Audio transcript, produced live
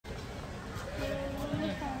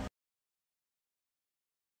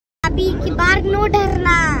कि बार नो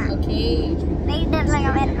डरना। ओके नहीं डर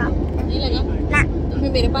लगा मेरे को। नहीं लगा ना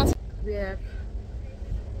तुम्हें मेरे पास। We are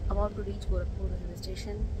about to reach Gorakhpur railway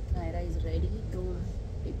station. Naira is ready to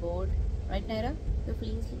deboard. Right, Naira? You're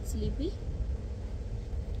feeling sleepy?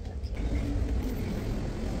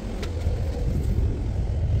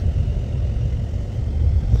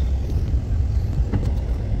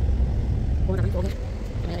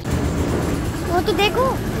 वो तो देखो,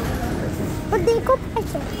 वो देखो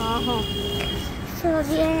पैसे। हाँ हाँ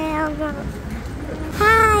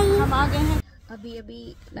हाय, हम आ गए हैं। अभी अभी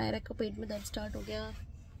नायरा को पेट में दर्द स्टार्ट हो गया।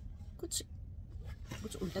 कुछ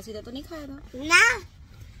उल्टा सीधा तो नहीं खाया था ना।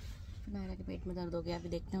 नायरा के पेट में दर्द हो गया। अभी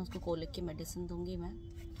देखते हैं, उसको कोलिक की मेडिसिन दूंगी मैं।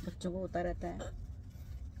 बच्चों को होता रहता है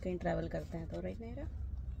कहीं ट्रैवल करते हैं तो। राइट नायरा?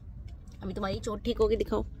 अभी तुम्हारी चोट ठीक होगी,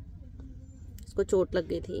 दिखाओ। उसको चोट लग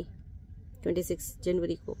गई थी 26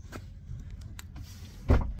 जनवरी को।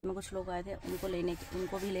 में कुछ लोग आए थे,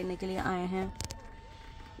 उनको भी लेने के लिए आए हैं।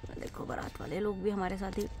 देखो बारात वाले लोग भी हमारे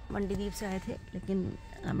साथ ही मंडीदीप से आए थे, लेकिन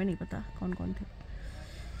हमें नहीं पता कौन कौन थे।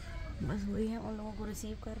 बस वही है, उन लोगों को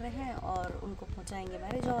रिसीव कर रहे हैं और उनको पहुंचाएंगे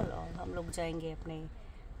मैरिज हॉल, और हम लोग जाएंगे अपने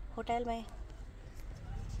होटल में।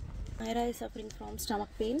 Naira is suffering from stomach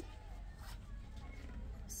pain.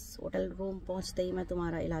 Hotel room पहुंचते ही मैं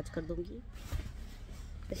तुम्हारा इलाज कर दूंगी।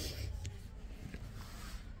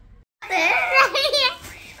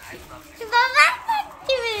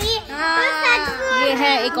 ये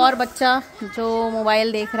है एक और बच्चा जो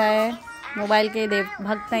मोबाइल देख रहा है। मोबाइल के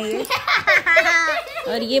भक्त हैं ये।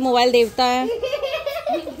 और ये मोबाइल देवता है।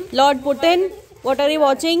 Lord Putin, what are you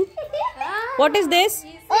watching? What is this?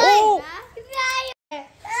 ओह,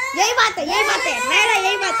 यही बात है मेरा,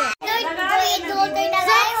 यही बात है।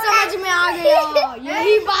 समझ में आ गया,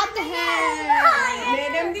 यही बात है।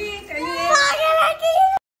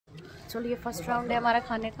 चलो ये फर्स्ट राउंड है हमारा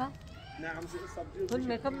खाने का।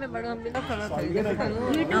 मेकअप में बड़ा हम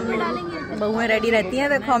बहुएं रेडी रहती हैं,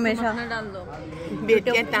 देखो हमेशा।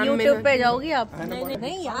 यूट्यूब पे जाओगी आप?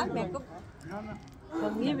 नहीं यार, मेकअप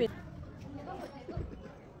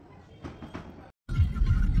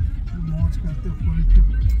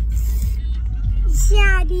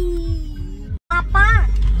शादी पापा।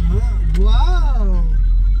 Wow!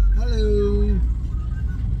 Hello.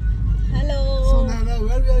 Hello. So Nana,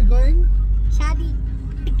 where we are going? शादी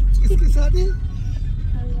किसकी शादी?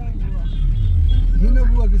 हिना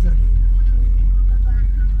बुआ की शादी।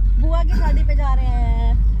 बुआ की शादी पे जा रहे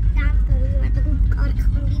हैं। काम करूँगी मैं तो कुछ और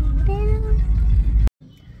खाऊंगी।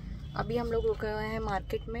 अभी हम लोग रुके हुए हैं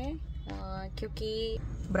मार्केट में, क्योंकि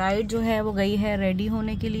ब्राइड जो है वो गई है रेडी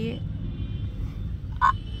होने के लिए।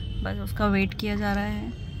 बस उसका वेट किया जा रहा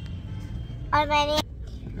है। और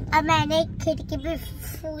मैंने खिड़की पे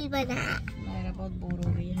फूल बनाया। नायरा बहुत बोर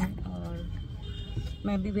हो रही है और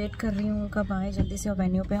मैं भी वेट कर रही हूँ कब आए जल्दी से।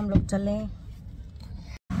 वेन्यू पे हम लोग चलें।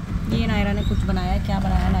 ये नायरा ने कुछ बनाया। क्या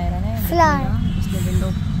बनाया नायरा ने? फ्लावर। इसने विंडो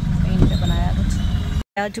पेन पे बनाया कुछ।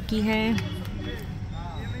 आ चुकी है,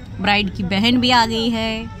 ब्राइड की बहन भी आ गई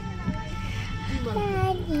है।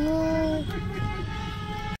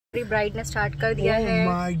 ब्राइड ने स्टार्ट कर दिया है। Oh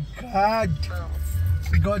my God!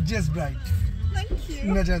 Gorgeous bride. Thank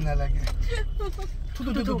you. नजर ना लगे।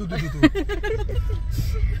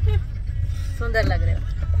 सुंदर लग रहे हो।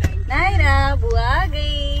 नायरा बुआ आ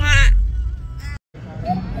गई।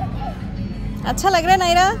 अच्छा लग रहा है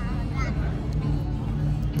नायरा?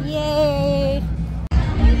 ये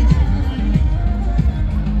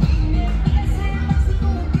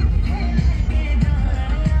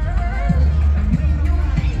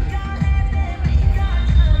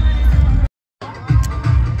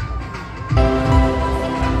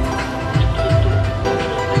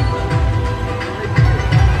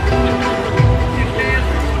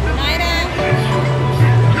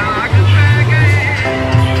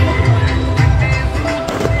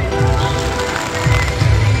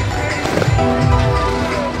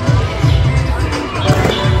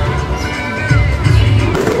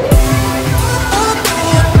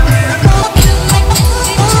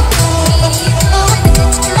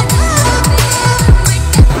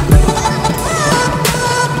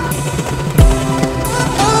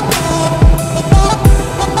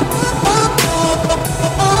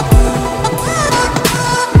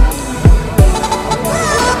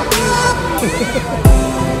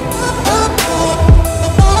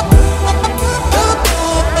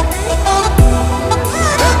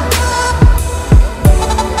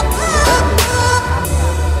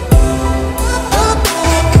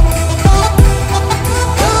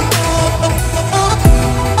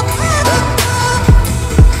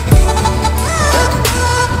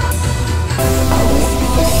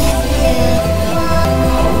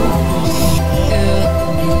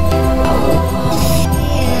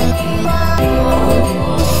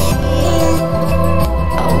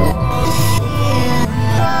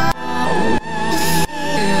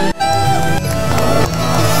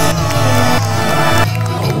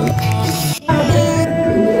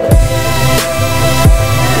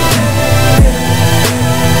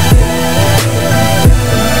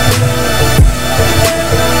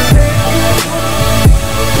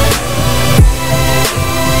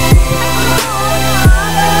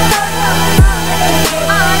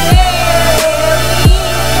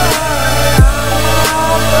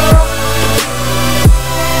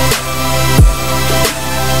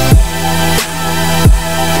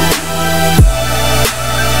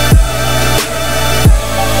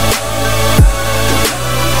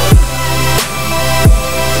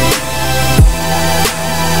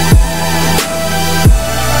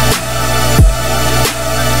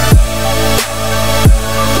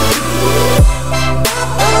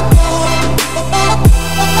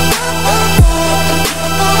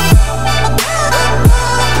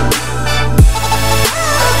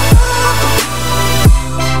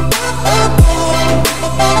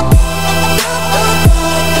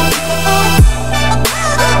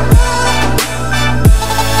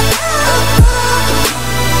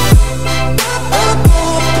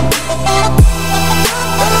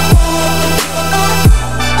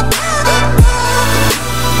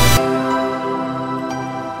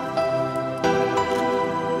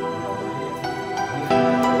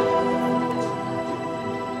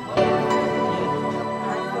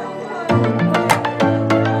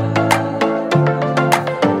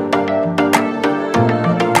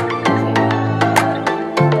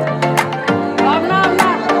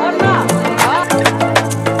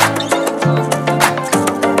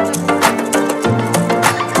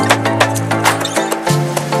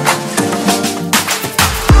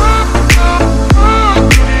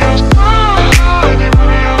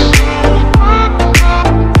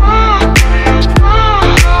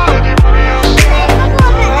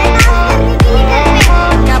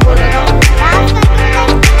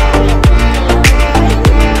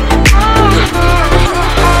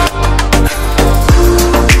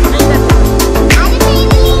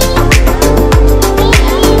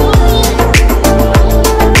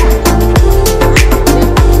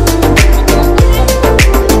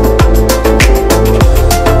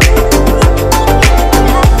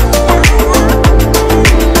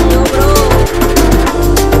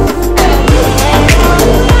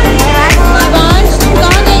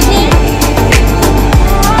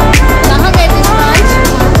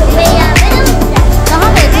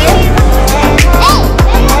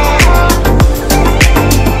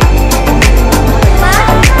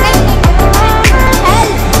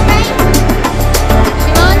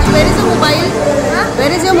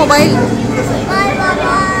mobile?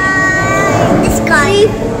 This guy.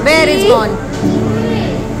 Where is gone?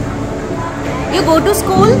 You go to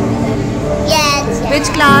school? Yes. Which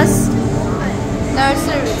class?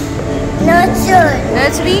 Nursery. Nursery.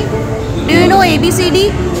 Nursery? Do you know ABCD?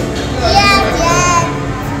 Yes. Yes.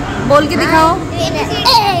 बोल के दिखाओ.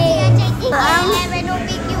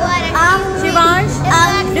 Shivansh,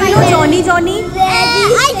 do you know Johnny Johnny?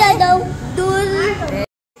 I don't know.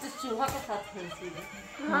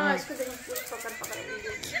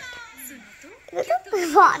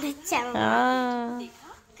 बहुत अच्छा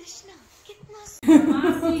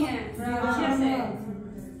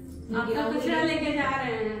आपका कचरा लेके जा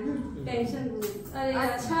रहे हैं, टेंशन। अरे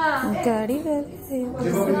अच्छा गाड़ी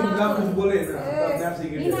देखो आप कुछ बोले ना तो आप से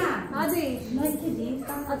गिर हाँ जी अच्छा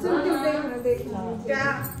देख क्या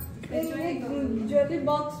ज्वेलरी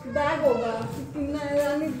बॉक्स बैग होगा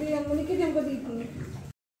हमने कितने हमको दी थी।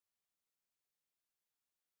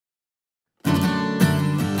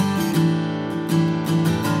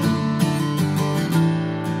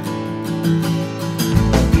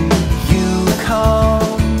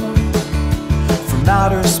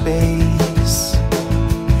 Outer space,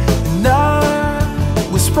 and I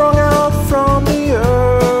was sprung out from the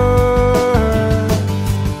earth.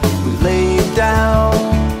 We laid down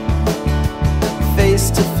face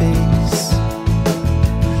to face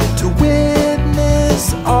to witness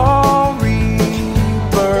our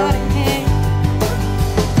rebirth,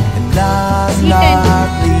 and I'm not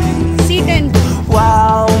leaving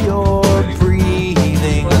while you're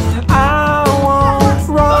breathing. I won't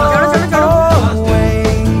run away.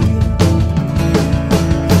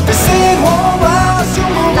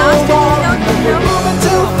 We're moving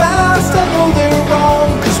too fast, I know they're wrong,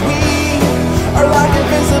 'cause we are like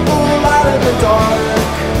invisible light in the dark.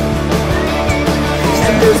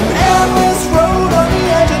 And there's an endless road on the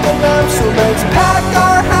edge of the map, so let's pack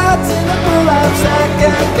our hats in a burlap sack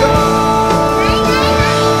and go.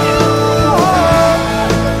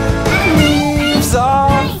 Leaves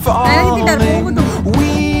are falling,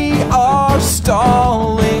 we are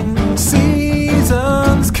stalling,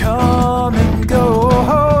 seasons come and go.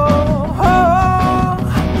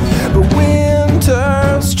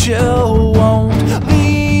 Chill won't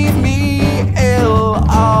leave me ill.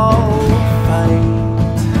 I'll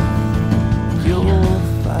fight, you'll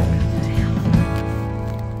fight.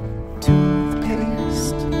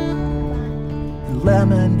 Toothpaste and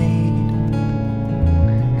lemonade,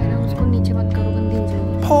 उसको नीचे मत करो, गंदी हो जाएगी.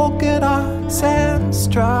 polka dots and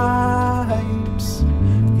stripes.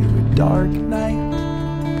 You're a dark night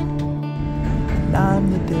and I'm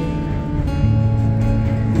the day.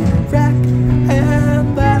 You're a wreck and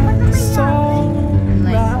that's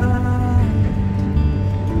alright.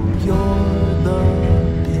 You're the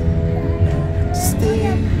pin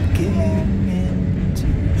sticking